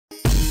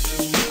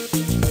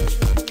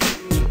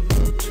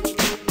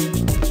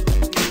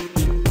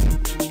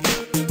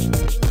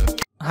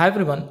Hi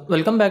everyone,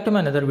 welcome back to my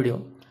another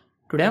video.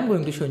 Today I am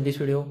going to show in this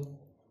video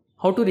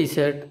how to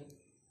reset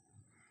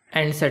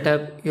and set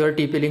up your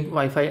TP-Link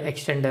Wi-Fi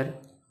extender.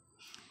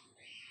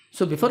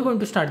 So before going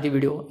to start the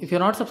video, if you are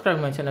not subscribed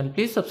to my channel,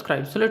 please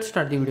subscribe. So let's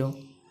start the video.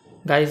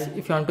 Guys,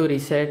 if you want to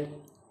reset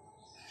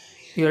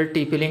your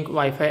TP-Link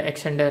Wi-Fi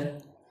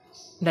extender,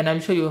 then I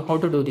will show you how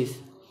to do this.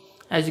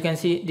 As you can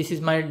see, this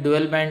is my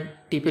dual band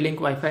TP-Link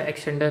Wi-Fi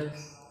extender.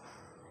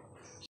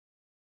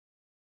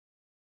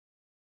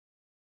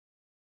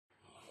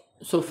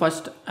 So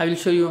first I will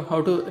show you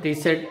how to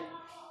reset.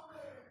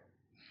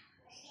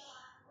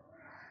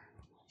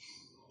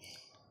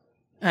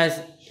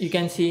 As you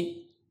can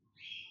see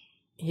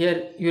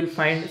here, you will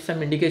find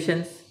some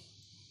indications: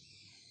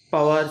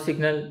 power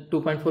signal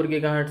 2.4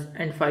 GHz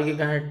and 5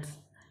 GHz.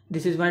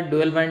 This is my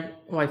dual band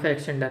Wi-Fi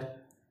extender.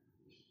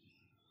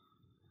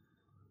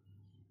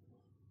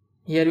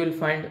 Here you will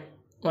find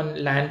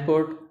one LAN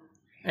port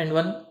and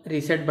one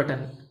reset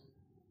button.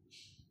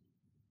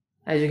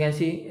 As you can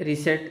see,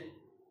 reset.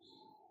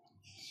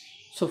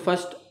 So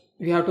first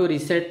we have to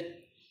reset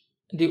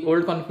the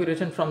old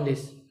configuration from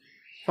this.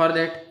 For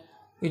that,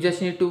 you just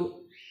need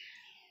to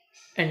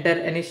enter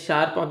any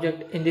sharp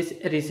object in this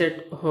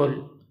reset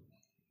hole.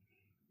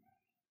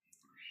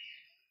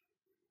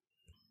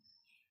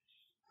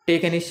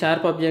 Take any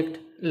sharp object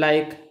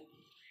like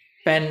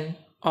pen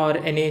or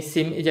any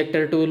SIM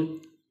ejector tool,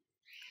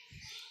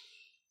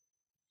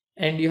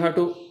 and you have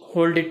to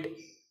hold it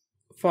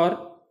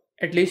for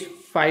at least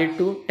 5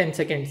 to 10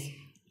 seconds.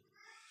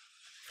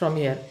 From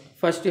here,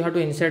 first you have to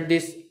insert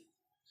this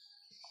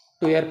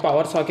to your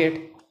power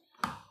socket,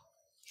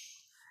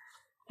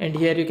 and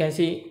here you can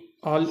see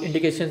all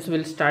indications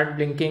will start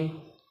blinking.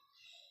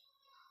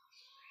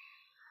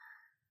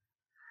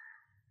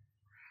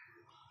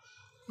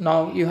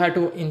 Now you have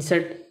to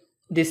insert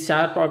this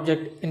sharp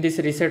object in this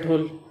reset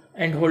hole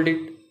and hold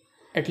it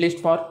at least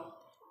for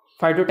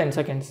 5 to 10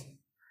 seconds.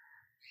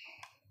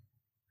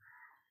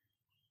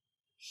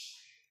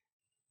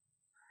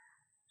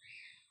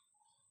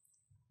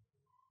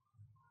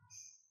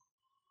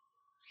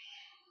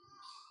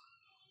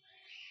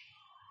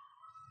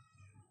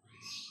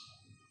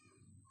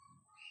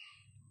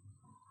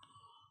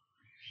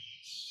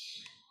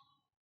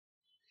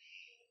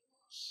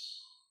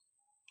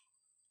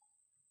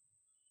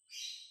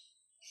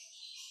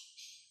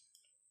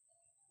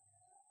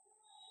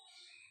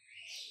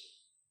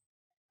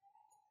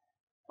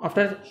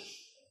 After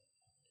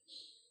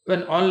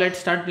when all lights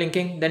start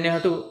blinking, then you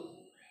have to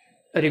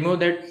remove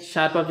that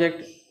sharp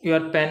object,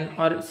 your pen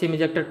or SIM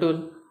ejector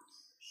tool,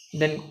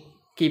 then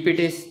keep it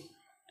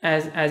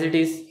as it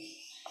is.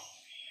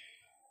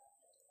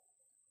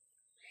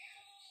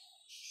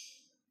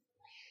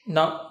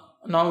 Now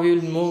we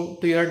will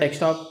move to your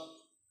desktop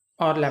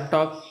or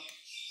laptop.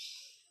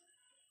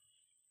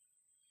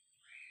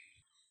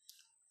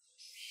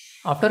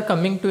 After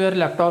coming to your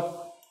laptop,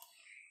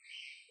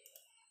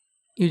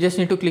 you just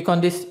need to click on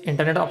this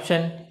internet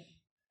option.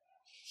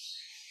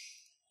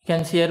 You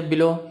can see here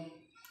below.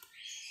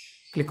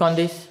 Click on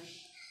this,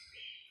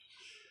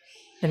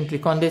 then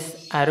click on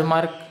this arrow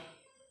mark.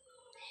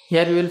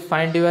 Here you will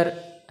find your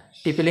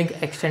TP-Link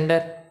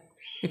extender.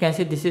 You can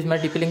see this is my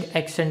TP-Link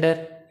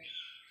extender.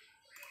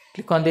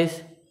 Click on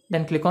this,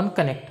 then click on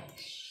connect.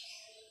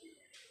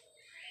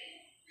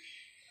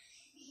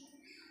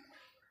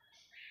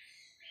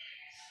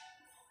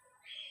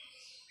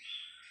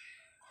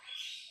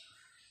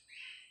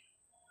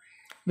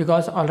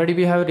 Because already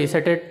we have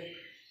resetted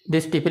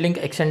this TP-Link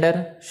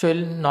extender, so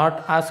will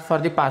not ask for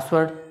the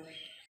password.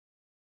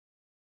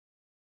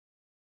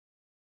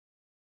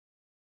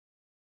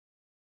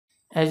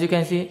 As you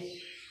can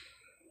see,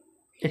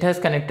 it has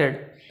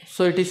connected,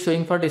 so it is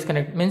showing for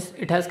disconnect, means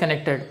it has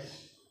connected,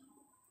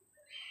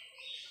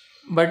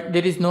 but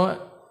there is no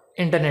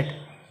internet.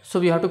 So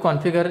we have to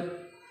configure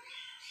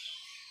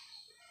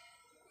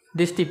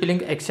this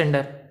TP-Link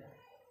extender.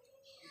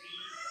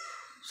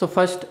 So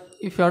first,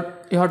 if you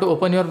have to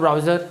open your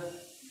browser.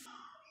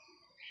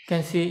 You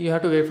can see you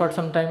have to wait for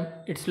some time.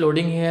 It's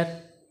loading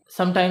here.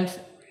 Sometimes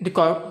the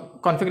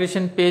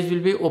configuration page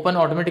will be open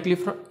automatically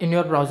in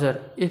your browser.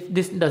 If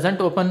this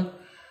doesn't open,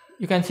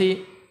 you can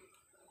see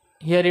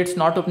here it's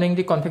not opening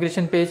the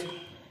configuration page.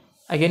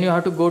 Again, you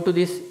have to go to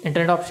this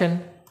internet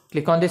option,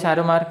 click on this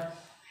arrow mark,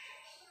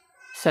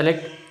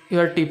 select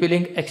your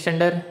TP-Link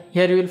extender.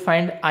 Here you will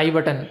find I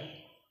button.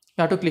 You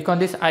have to click on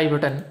this I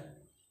button.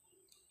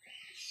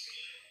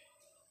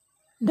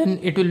 Then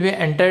it will be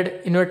entered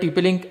in your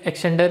TP-Link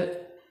extender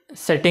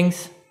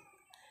settings.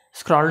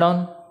 Scroll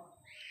down.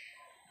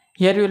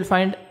 Here you will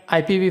find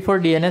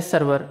IPv4 DNS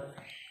server.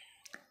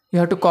 You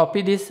have to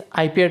copy this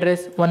IP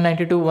address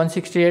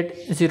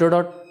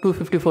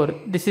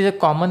 192.168.0.254. This is a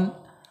common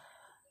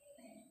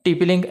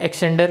TP-Link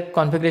extender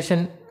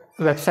configuration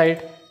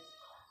website.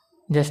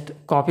 Just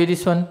copy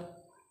this one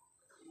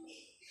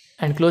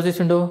and close this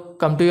window.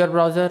 Come to your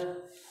browser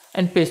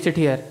and paste it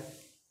here.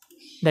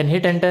 Then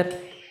hit enter.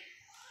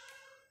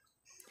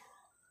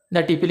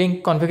 The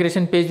TP-Link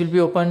configuration page will be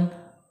opened.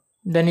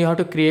 Then you have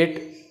to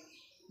create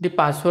the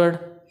password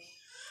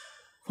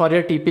for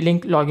your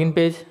TP-Link login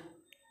page.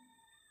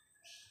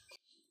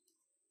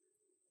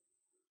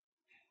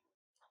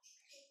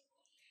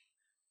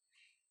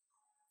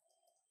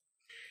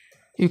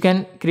 You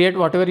can create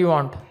whatever you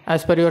want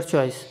as per your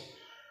choice.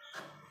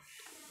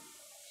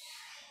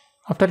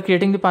 After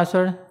creating the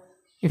password,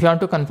 if you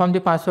want to confirm the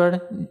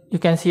password, you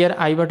can see your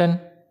I button.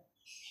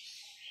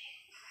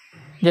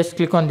 Just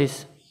click on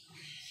this.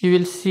 You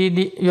will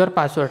see your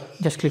password.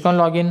 Just click on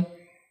login.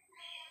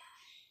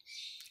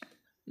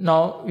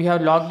 Now we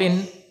have logged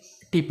in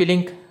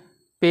TP-Link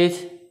page.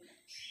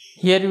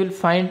 Here you will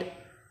find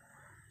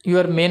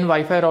your main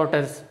Wi-Fi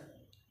routers.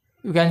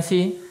 You can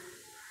see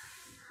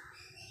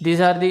these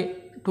are the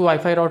two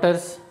Wi-Fi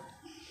routers.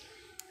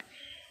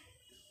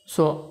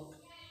 So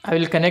I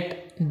will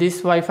connect this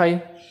Wi-Fi.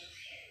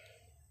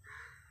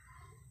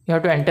 You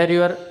have to enter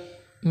your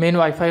main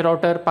Wi-Fi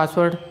router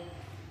password.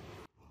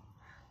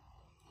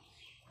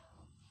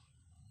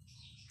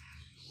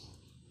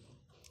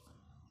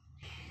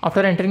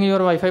 After entering your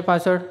Wi-Fi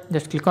password,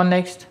 just click on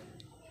next.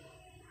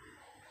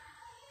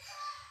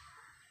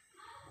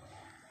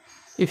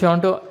 If you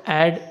want to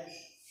add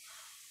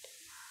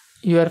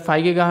your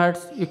 5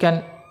 GHz, you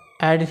can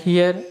add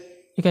here.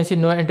 You can see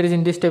no entries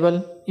in this table.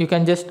 You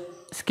can just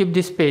skip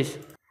this page.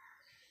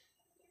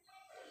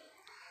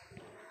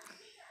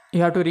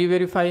 You have to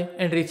re-verify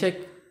and recheck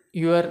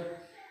your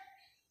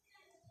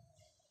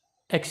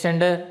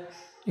extender.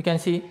 You can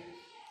see,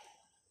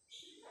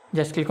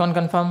 just click on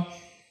confirm.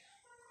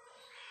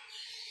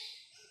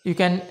 You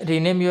can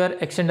rename your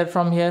extender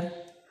from here.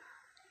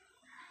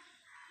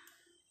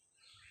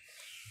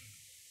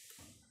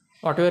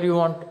 Whatever you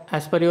want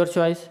as per your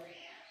choice.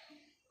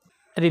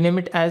 Rename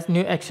it as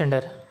new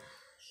extender.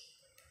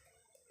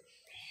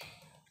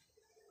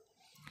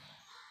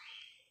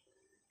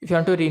 If you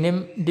want to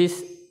rename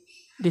this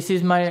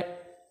is my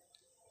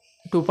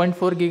 2.4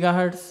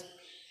 GHz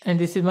and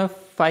this is my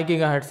 5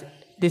 GHz.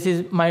 This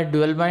is my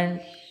dual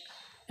band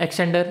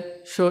extender.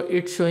 So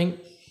it's showing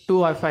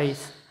two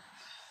Wi-Fi's,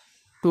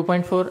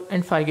 2.4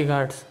 and 5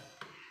 GHz.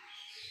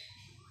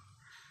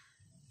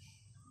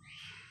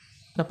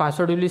 The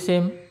password will be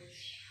same.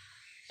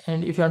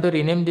 And if you want to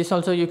rename this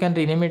also, you can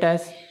rename it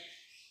as,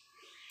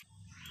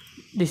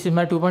 this is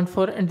my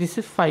 2.4 and this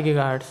is 5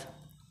 GHz.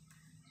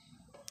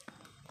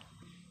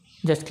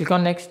 Just click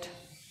on next.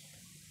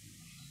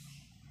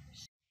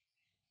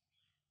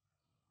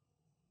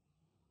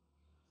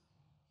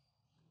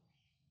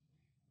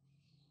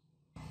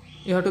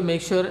 You have to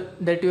make sure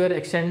that your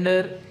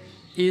extender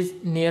is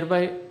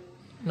nearby,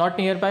 not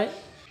nearby,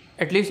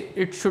 at least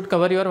it should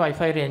cover your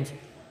Wi-Fi range.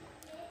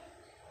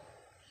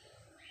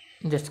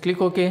 Just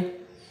click OK.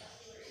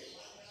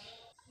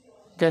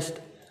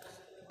 Just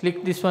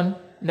click this one,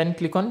 then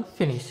click on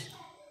finish.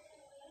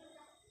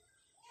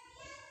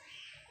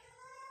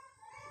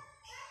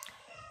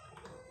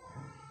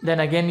 Then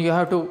again you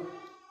have to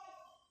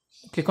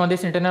click on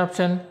this internet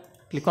option,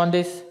 click on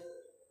this.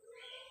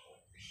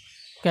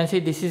 You can see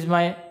this is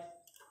my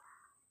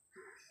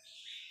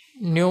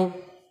new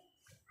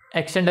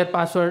extender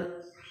password,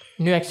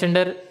 new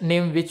extender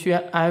name which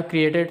I have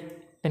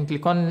created. Then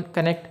click on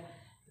connect,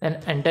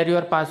 then enter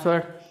your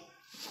password.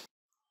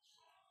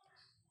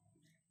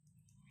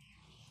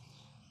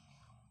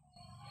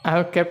 I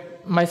have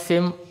kept my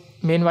same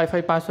main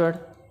Wi-Fi password.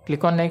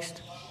 Click on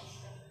next.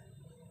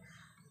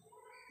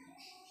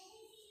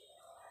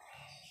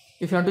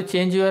 If you want to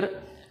change your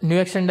new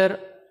extender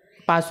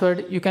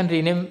password, you can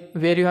rename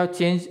where you have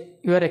changed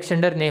your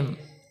extender name.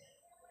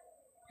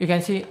 You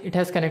can see it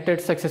has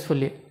connected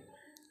successfully.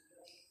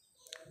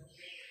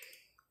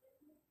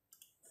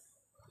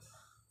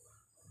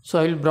 So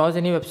I will browse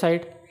any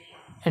website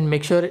and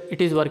make sure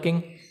it is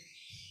working.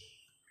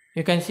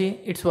 You can see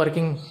it's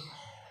working.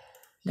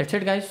 That's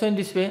it guys. So in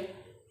this way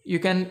you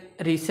can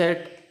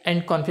reset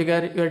and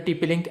configure your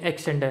TP-Link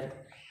extender.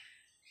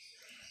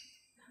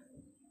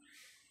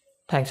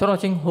 Thanks for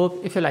watching.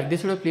 Hope if you like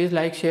this video, please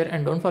like, share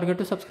and don't forget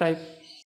to subscribe.